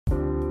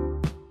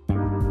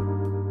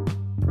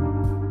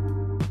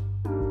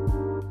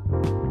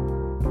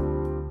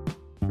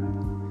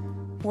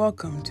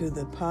Welcome to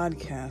the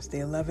podcast,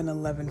 the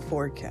 1111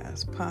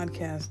 Forecast,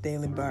 podcast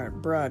daily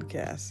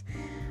broadcast.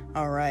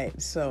 All right,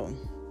 so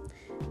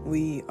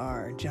we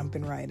are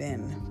jumping right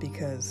in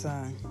because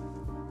I've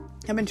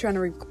been trying to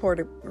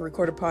record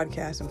a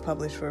podcast and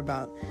publish for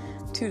about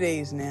 2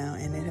 days now,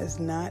 and it has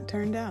not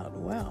turned out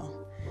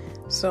well.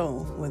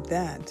 So with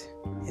that,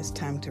 it's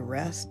time to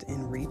rest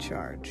and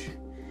recharge.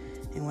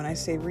 And when I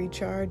say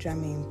recharge, I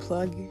mean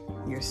plug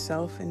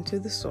yourself into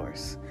the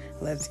source.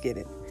 Let's get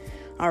it.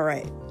 All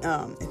right.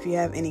 If you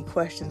have any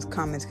questions,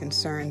 comments,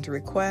 concerns,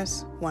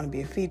 requests, want to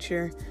be a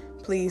feature,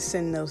 please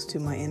send those to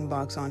my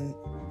inbox on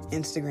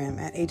Instagram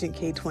at Agent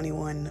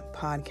K21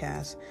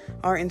 Podcast,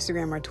 or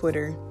Instagram or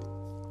Twitter,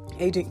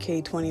 Agent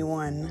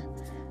K21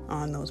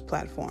 on those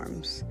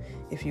platforms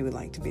if you would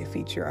like to be a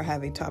feature or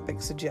have a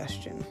topic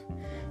suggestion.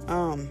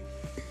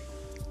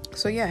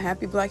 So yeah,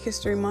 happy Black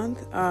History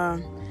Month.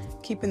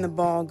 Keeping the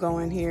ball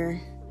going here.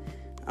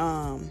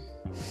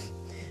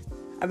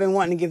 I've been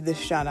wanting to give this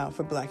shout out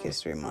for Black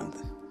History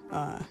Month.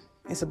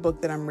 It's a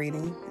book that I'm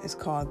reading. It's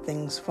called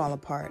Things Fall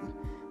Apart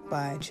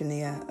by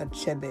Chinua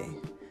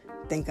Achebe.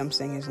 I think I'm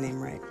saying his name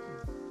right.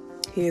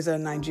 He is a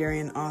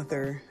Nigerian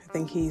author. I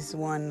think he's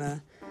won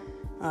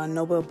a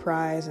Nobel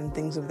Prize and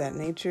things of that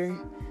nature.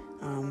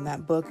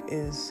 That book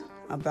is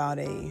about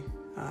a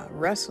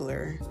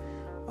wrestler,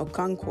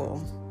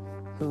 Okonkwo,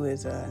 who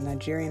is a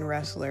Nigerian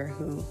wrestler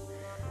who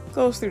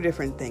goes through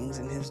different things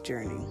in his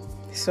journey.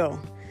 So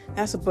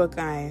that's a book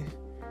I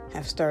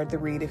have started to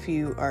read. If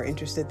you are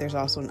interested, there's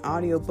also an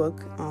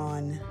audiobook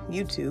on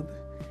YouTube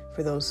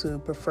for those who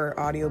prefer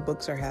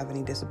audiobooks or have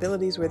any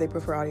disabilities where they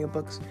prefer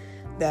audiobooks.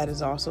 That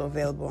is also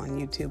available on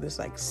YouTube. It's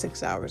like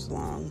 6 hours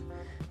long,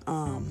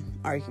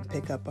 or you can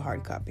pick up a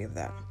hard copy of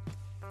that.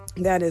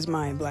 That is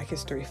my Black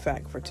History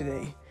fact for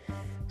today.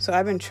 So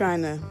I've been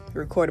trying to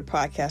record a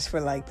podcast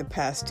for like the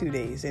past 2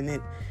 days, and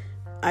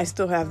I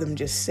still have them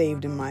just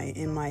saved in my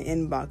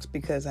inbox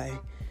because I'm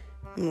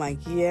like,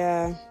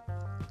 yeah,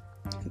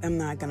 I'm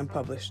not going to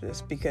publish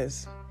this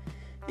because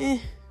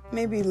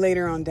maybe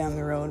later on down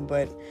the road,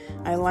 but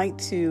I like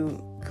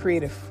to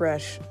create a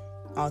fresh,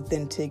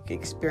 authentic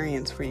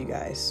experience for you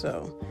guys.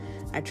 So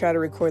I try to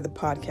record the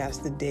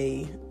podcast the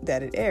day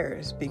that it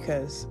airs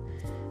because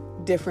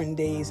different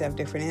days have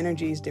different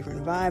energies,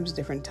 different vibes,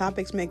 different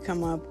topics may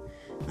come up.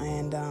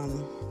 And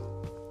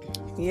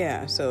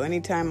so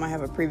anytime I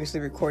have a previously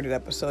recorded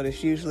episode,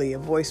 it's usually a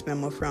voice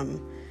memo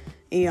from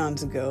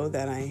eons ago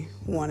that I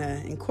want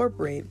to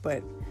incorporate,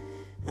 but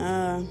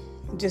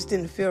just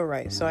didn't feel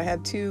right. So I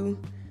had 2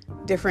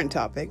 different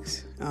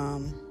topics,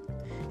 and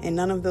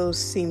none of those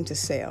seemed to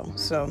sail.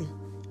 So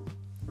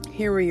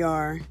here we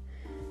are,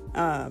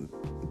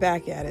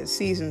 back at it,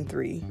 season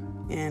 3,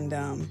 and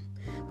I'm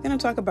going to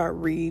talk about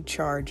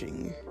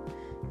recharging,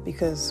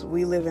 because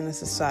we live in a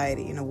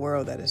society, in a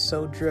world that is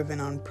so driven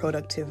on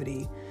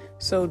productivity,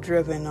 so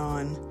driven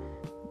on,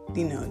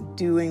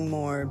 doing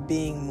more,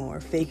 being more,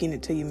 faking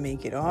it till you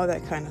make it, all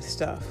that kind of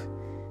stuff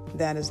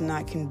that is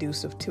not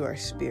conducive to our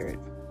spirit.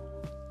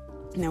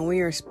 Now, we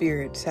are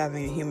spirits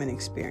having a human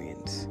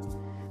experience.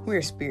 We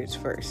are spirits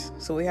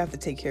first, so we have to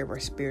take care of our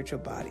spiritual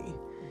body.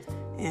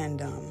 And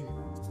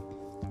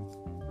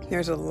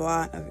there's a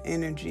lot of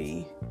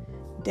energy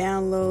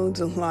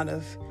downloads, a lot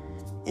of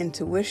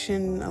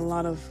intuition, a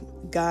lot of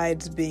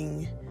guides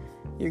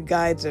your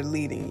guides are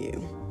leading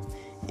you.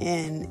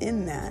 And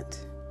in that,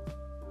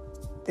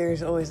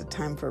 there's always a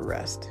time for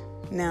rest.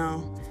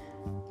 Now,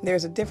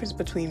 there's a difference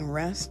between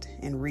rest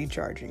and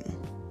recharging.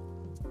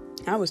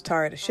 I was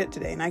tired as shit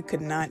today, and I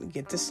could not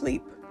get to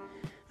sleep.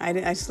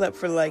 I slept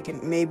for like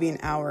maybe an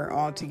hour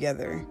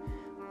altogether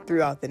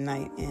throughout the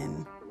night,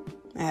 and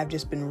I have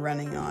just been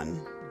running on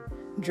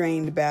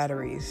drained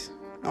batteries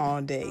all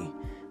day.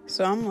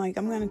 So I'm like,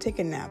 I'm going to take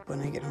a nap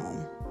when I get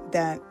home.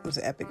 That was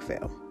an epic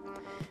fail.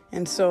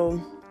 And so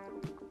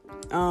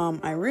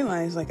I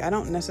realized I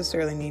don't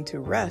necessarily need to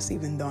rest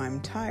even though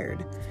I'm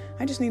tired.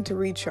 I just need to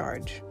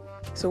recharge.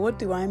 So what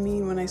do I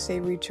mean when I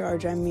say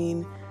recharge? I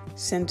mean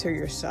center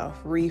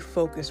yourself,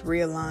 refocus,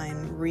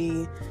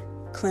 realign,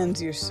 cleanse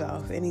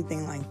yourself,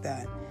 anything like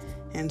that.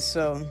 And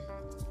so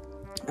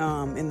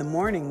in the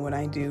morning, what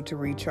I do to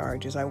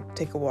recharge is I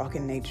take a walk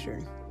in nature.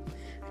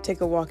 I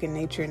take a walk in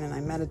nature and then I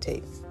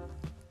meditate.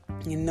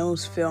 And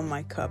those fill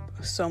my cup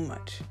so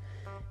much.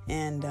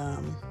 And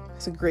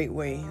it's a great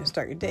way to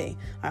start your day.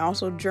 I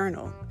also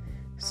journal.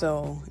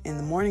 So in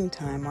the morning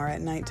time or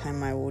at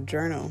nighttime, I will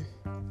journal.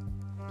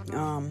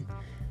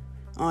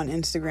 On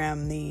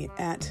Instagram, the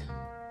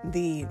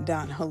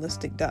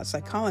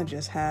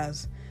 @the.holistic.psychologist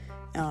has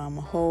a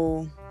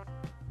whole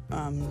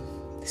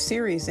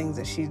series things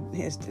that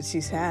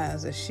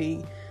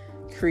she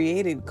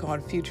created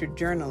called future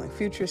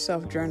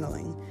self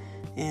journaling.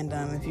 And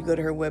if you go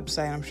to her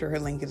website, I'm sure her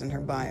link is in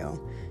her bio.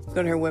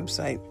 Go to her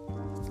website,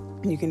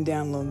 you can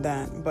download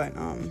that. But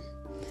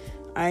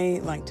I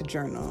like to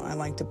journal. I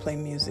like to play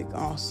music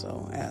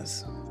also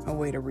as a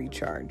way to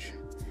recharge.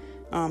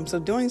 So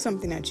doing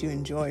something that you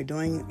enjoy,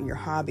 doing your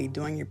hobby,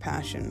 doing your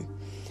passion,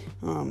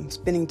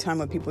 spending time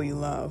with people you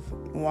love,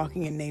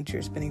 walking in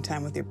nature, spending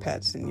time with your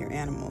pets and your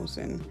animals,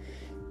 and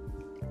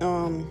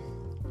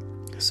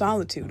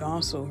solitude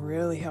also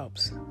really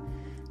helps.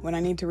 When I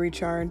need to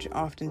recharge,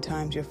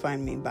 oftentimes you'll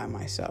find me by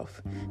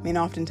myself.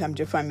 Oftentimes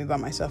you'll find me by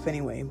myself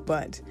anyway,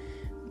 but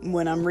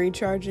when I'm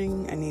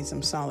recharging, I need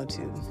some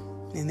solitude.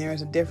 And there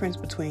is a difference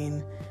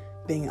between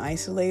being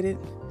isolated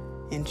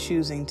and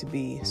choosing to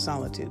be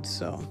solitude.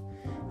 So,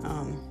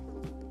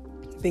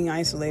 being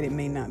isolated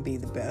may not be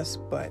the best,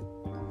 but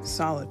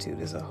solitude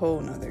is a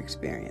whole nother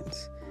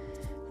experience.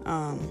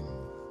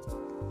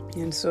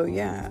 And so,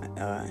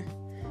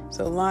 it's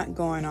a lot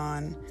going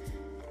on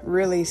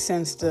really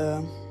since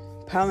the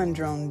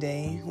Palindrome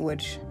Day,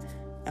 which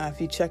if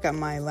you check out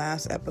my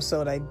last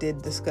episode, I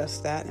did discuss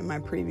that in my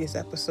previous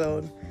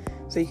episode.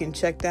 So you can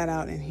check that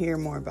out and hear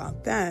more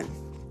about that.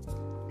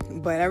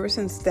 But ever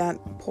since that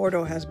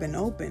portal has been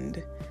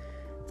opened,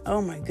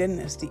 oh my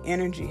goodness, the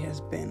energy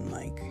has been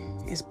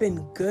it's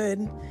been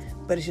good,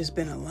 but it's just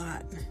been a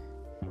lot.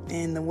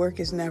 And the work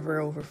is never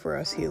over for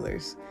us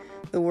healers.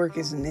 The work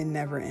it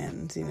never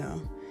ends,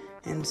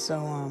 And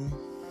so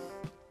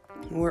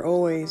we're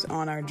always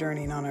on our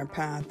journey and on our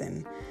path.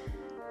 And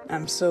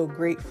I'm so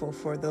grateful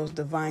for those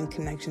divine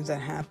connections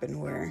that happen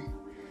where,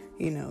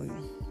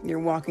 you're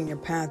walking your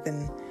path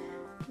and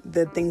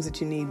the things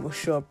that you need will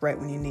show up right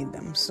when you need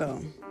them.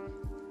 So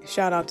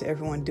shout out to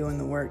everyone doing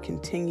the work.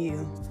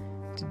 Continue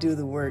to do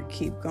the work.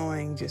 Keep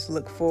going. Just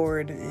look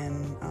forward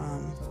and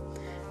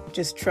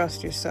just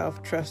trust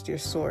yourself, trust your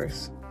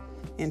source,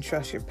 and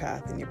trust your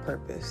path and your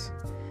purpose.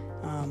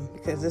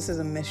 Because this is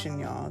a mission,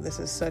 y'all. This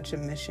is such a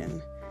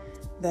mission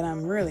that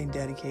I'm really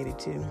dedicated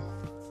to.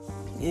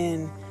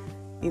 And,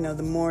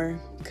 the more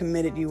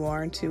committed you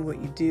are to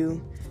what you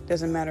do,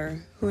 doesn't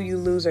matter who you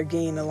lose or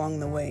gain along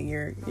the way,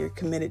 you're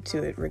committed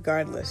to it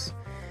regardless.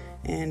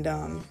 And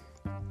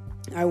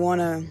I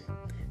want to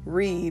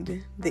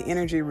read the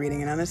energy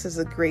reading. And this is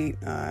a great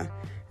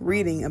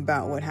reading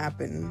about what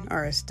happened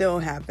or is still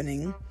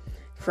happening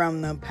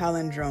from the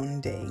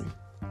Palindrome Day.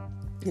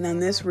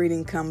 And this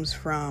reading comes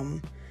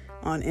from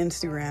on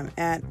Instagram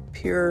at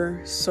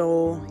Pure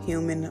Soul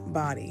Human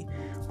Body.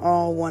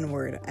 All one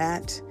word,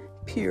 at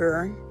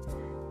Pure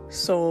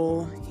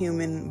Soul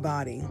Human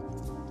Body.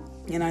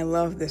 And I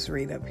love this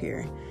read up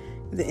here.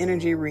 The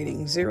energy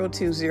reading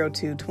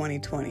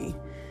 02/02/2020.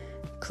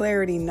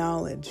 Clarity,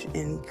 knowledge,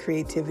 and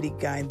creativity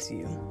guides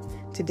you.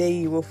 Today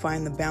you will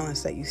find the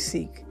balance that you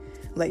seek.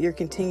 Let your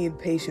continued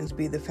patience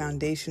be the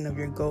foundation of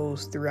your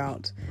goals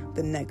throughout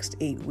the next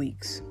 8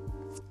 weeks.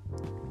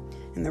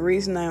 And the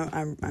reason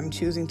I'm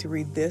choosing to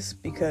read this,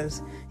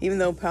 because even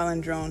though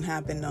Palindrome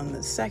happened on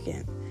the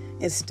 2nd,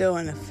 it's still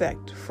in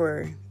effect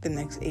for the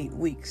next 8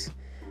 weeks.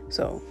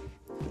 So,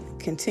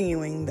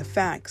 continuing the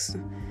facts,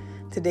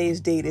 today's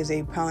date is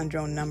a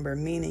palindrome number,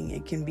 meaning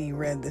it can be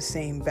read the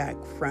same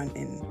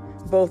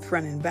both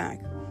front and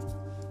back.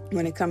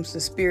 When it comes to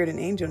spirit and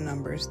angel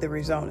numbers, the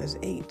result is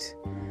 8.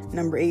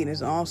 Number 8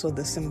 is also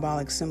the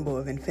symbolic symbol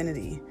of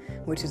infinity,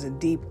 which is a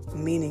deep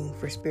meaning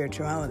for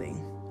spirituality.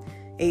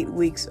 8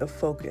 weeks of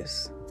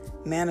focus,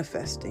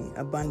 manifesting,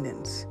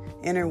 abundance,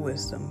 inner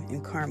wisdom,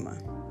 and karma.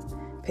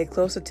 Pay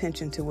close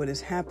attention to what is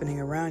happening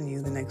around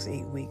you the next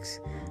 8 weeks,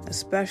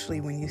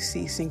 especially when you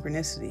see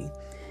synchronicity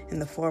in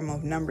the form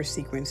of number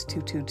sequence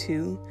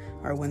 222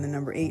 or when the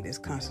number 8 is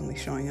constantly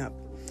showing up.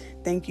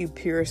 Thank you,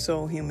 Pure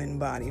Soul Human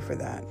Body, for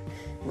that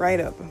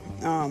write-up.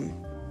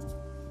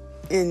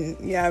 And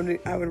yeah,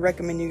 I would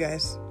recommend you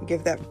guys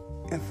give that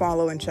a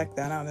follow and check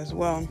that out as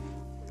well.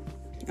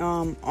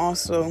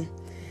 Also,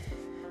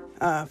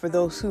 for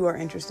those who are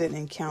interested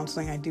in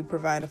counseling, I do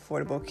provide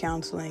affordable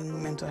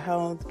counseling, mental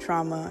health,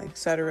 trauma,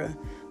 etc.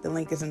 The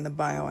link is in the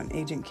bio on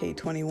Agent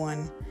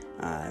K21.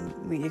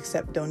 We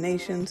accept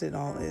donations. It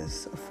all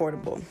is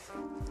affordable.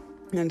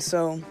 And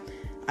so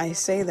I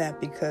say that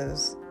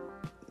because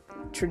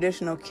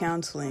traditional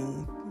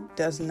counseling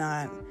does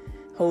not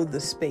hold the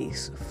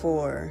space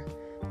for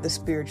the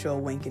spiritual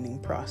awakening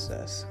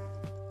process.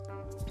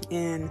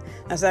 And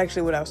that's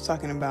actually what I was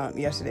talking about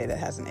yesterday that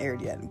hasn't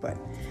aired yet, but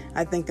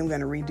I think I'm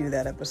going to redo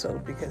that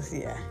episode because,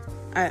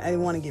 I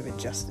want to give it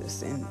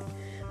justice. And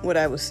what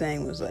I was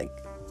saying was like,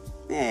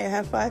 hey, I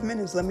have 5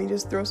 minutes. Let me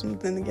just throw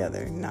something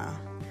together. Nah,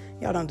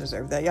 y'all don't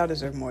deserve that. Y'all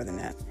deserve more than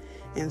that.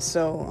 And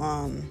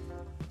so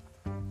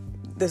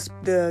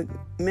the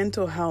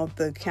mental health,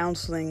 the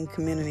counseling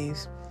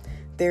communities,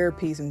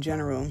 therapies in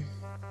general,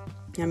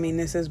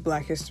 this is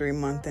Black History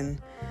Month, and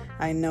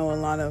I know a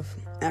lot of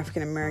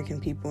African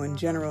American people in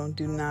general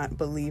do not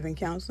believe in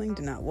counseling,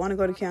 do not want to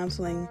go to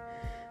counseling.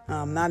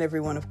 Not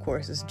everyone, of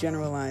course, is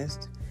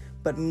generalized,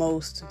 but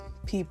most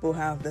people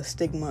have the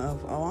stigma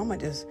of, I'm going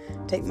to just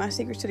take my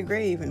secrets to the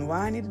grave, and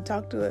why I need to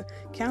talk to a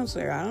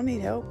counselor? I don't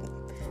need help.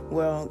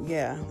 Well,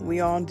 yeah, we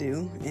all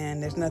do,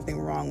 and there's nothing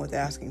wrong with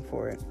asking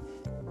for it.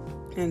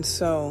 And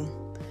so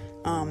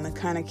the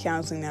kind of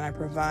counseling that I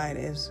provide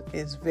is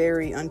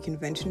very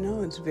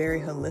unconventional. It's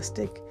very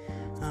holistic.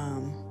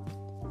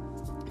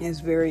 It's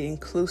very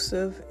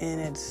inclusive, and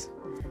it's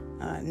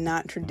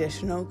not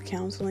traditional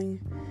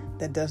counseling.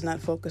 that does not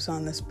focus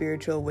on the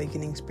spiritual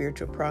awakening,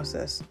 spiritual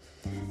process.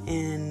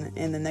 And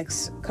in the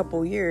next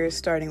couple years,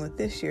 starting with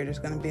this year, there's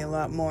going to be a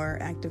lot more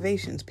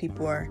activations.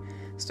 People are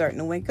starting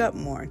to wake up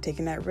more,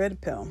 taking that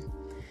red pill.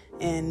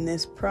 And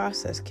this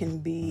process can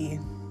be,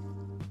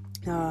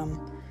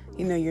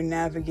 you're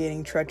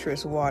navigating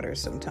treacherous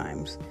waters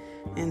sometimes.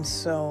 And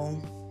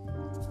so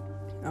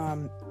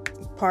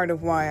part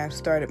of why I've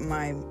started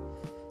my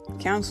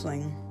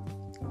counseling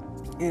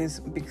is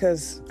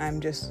because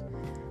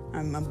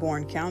I'm a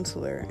born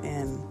counselor,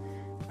 and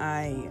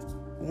I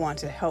want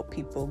to help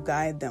people,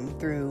 guide them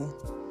through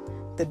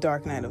the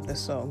dark night of the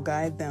soul,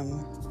 guide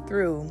them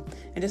through,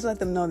 and just let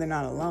them know they're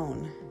not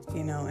alone.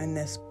 In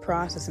this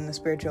process, in the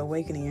spiritual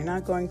awakening, you're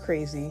not going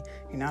crazy.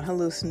 You're not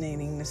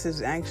hallucinating. This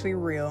is actually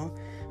real.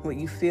 What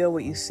you feel,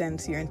 what you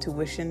sense, your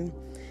intuition,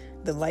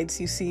 the lights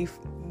you see,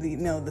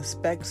 the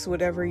specks,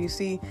 whatever you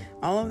see,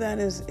 all of that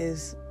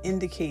is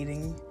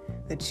indicating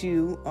that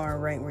you are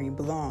right where you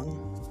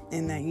belong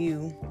and that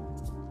you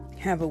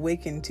have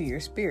awakened to your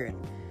spirit.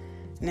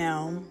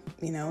 Now,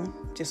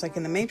 just like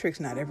in the Matrix,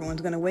 not everyone's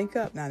going to wake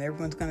up. Not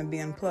everyone's going to be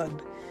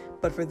unplugged.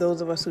 But for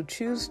those of us who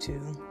choose to,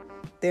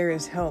 there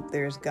is help,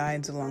 there is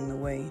guides along the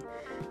way,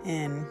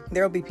 and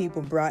there will be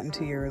people brought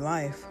into your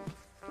life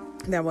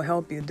that will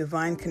help you.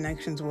 Divine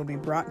connections will be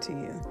brought to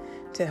you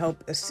to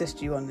help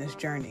assist you on this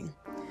journey.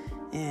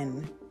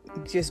 And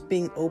just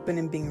being open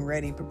and being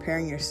ready,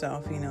 preparing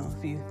yourself.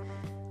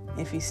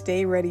 If you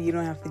stay ready, you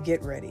don't have to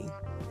get ready.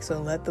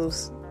 So let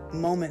those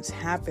moments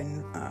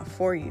happen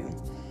for you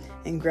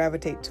and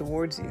gravitate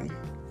towards you.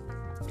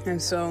 And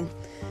so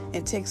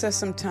it takes us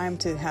some time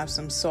to have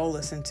some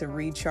solace and to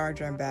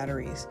recharge our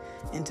batteries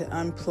and to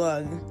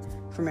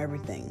unplug from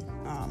everything.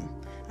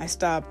 I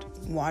stopped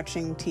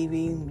watching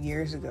TV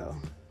years ago,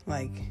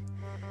 like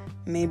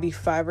maybe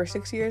 5 or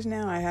 6 years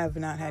now. I have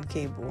not had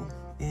cable,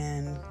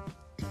 and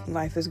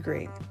life is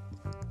great.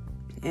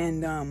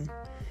 And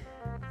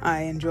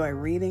I enjoy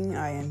reading.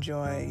 I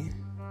enjoy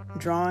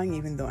drawing,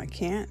 even though I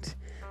can't.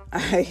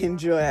 I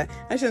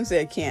shouldn't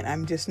say I can't.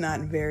 I'm just not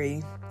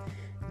very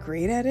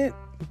great at it,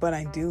 but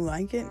I do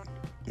like it.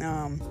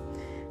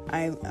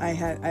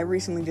 I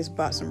recently just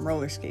bought some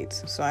roller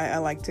skates, so I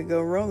like to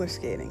go roller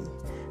skating,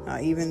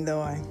 even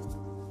though I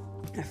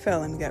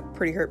fell and got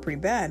hurt pretty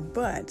bad,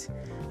 but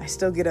I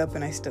still get up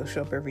and I still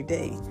show up every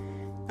day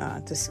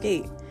to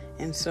skate.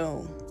 And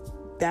so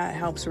that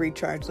helps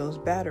recharge those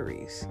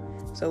batteries.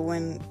 So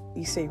when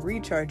you say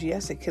recharge,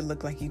 yes, it could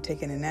look like you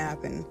taking a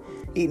nap and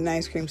eating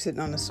ice cream sitting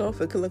on the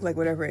sofa. It could look like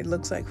whatever it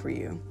looks like for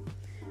you.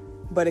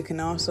 But it can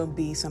also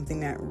be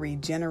something that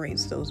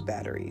regenerates those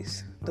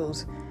batteries,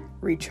 those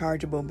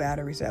rechargeable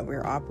batteries that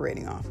we're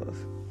operating off of.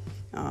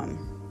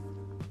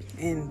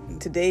 And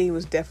today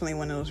was definitely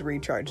one of those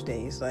recharge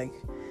days. Like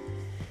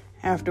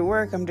after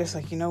work, I'm just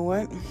like, you know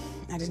what?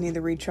 I just need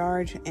to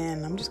recharge,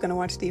 and I'm just going to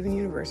watch Steven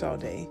Universe all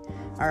day.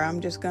 Or I'm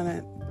just going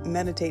to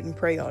meditate and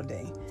pray all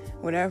day.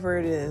 Whatever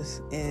it is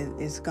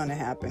going to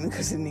happen,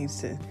 because it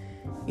needs to,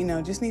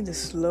 just need to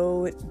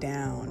slow it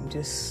down.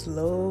 Just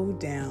slow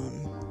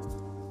down.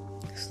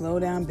 Slow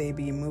down,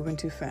 baby. You're moving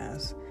too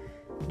fast.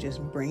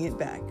 Just bring it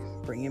back.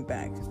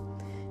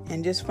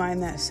 And just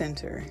find that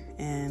center.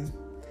 And,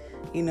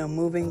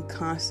 moving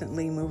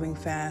constantly, moving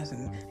fast.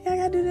 And, I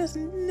got to do this.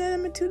 And then I'm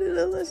going to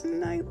do this.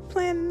 And I'm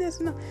planning this.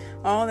 And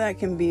all that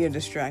can be a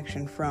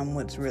distraction from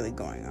what's really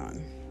going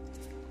on.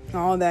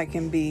 All that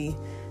can be,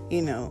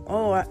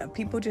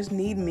 people just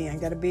need me. I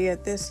got to be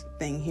at this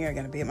thing here. I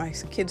got to be at my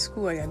kid's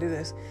school. I got to do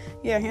this.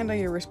 Yeah, handle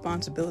your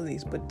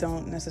responsibilities, but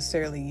don't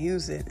necessarily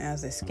use it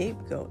as a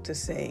scapegoat to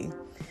say,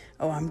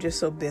 oh, I'm just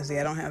so busy.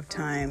 I don't have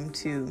time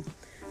to,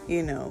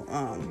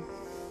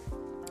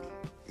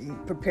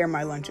 prepare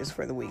my lunches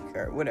for the week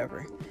or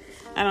whatever.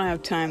 I don't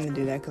have time to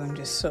do that because I'm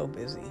just so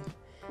busy.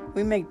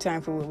 We make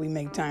time for what we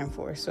make time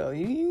for. So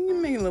you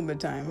make a little bit of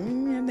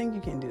time. I think you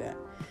can do that.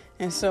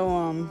 And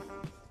so,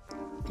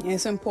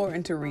 it's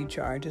important to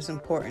recharge. It's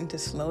important to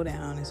slow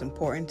down. It's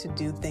important to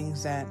do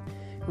things that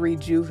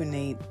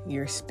rejuvenate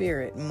your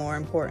spirit. More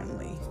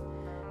importantly,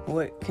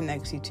 what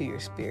connects you to your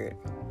spirit?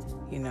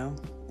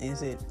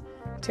 Is it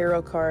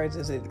tarot cards?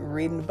 Is it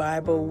reading the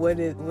Bible?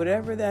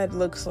 Whatever that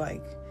looks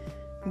like,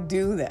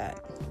 do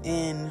that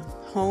and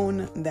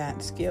hone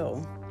that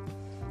skill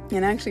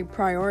and actually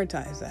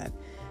prioritize that.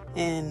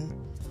 And,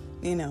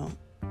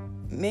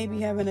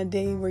 maybe having a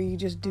day where you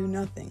just do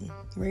nothing,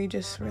 where you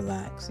just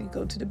relax. You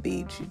go to the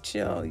beach, you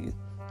chill,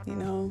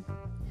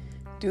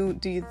 do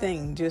your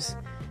thing.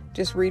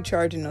 Just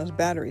recharging those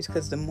batteries,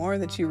 because the more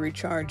that you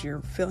recharge,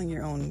 you're filling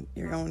your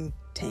own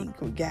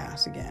tank with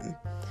gas again,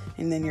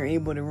 and then you're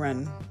able to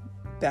run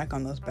back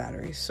on those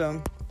batteries.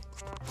 So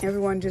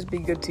everyone, just be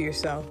good to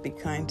yourself, be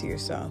kind to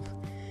yourself.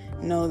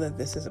 Know that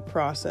this is a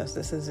process,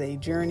 this is a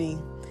journey,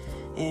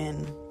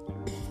 and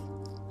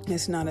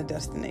it's not a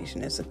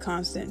destination. It's a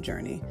constant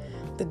journey.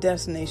 The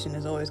destination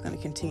is always going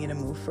to continue to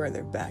move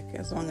further back.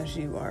 As long as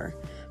you are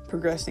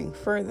progressing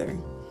further,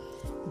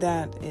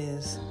 that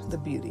is the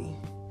beauty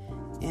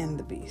and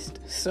the beast.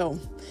 So,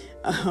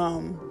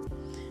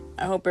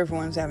 I hope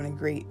everyone's having a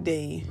great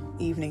day,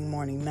 evening,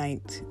 morning,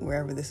 night,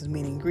 wherever this is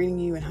meeting, greeting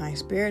you in high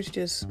spirits.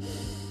 Just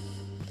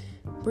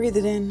breathe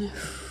it in,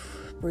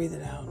 breathe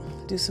it out.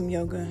 Do some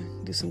yoga,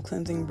 do some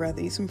cleansing breath,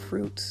 eat some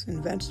fruits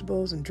and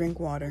vegetables, and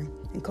drink water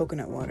and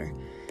coconut water.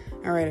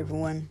 All right,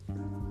 everyone.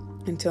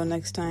 Until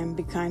next time,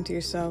 be kind to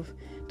yourself.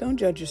 Don't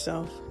judge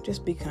yourself.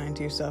 Just be kind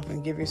to yourself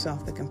and give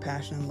yourself the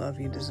compassion and love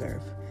you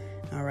deserve.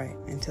 All right,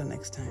 until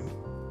next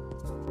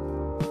time.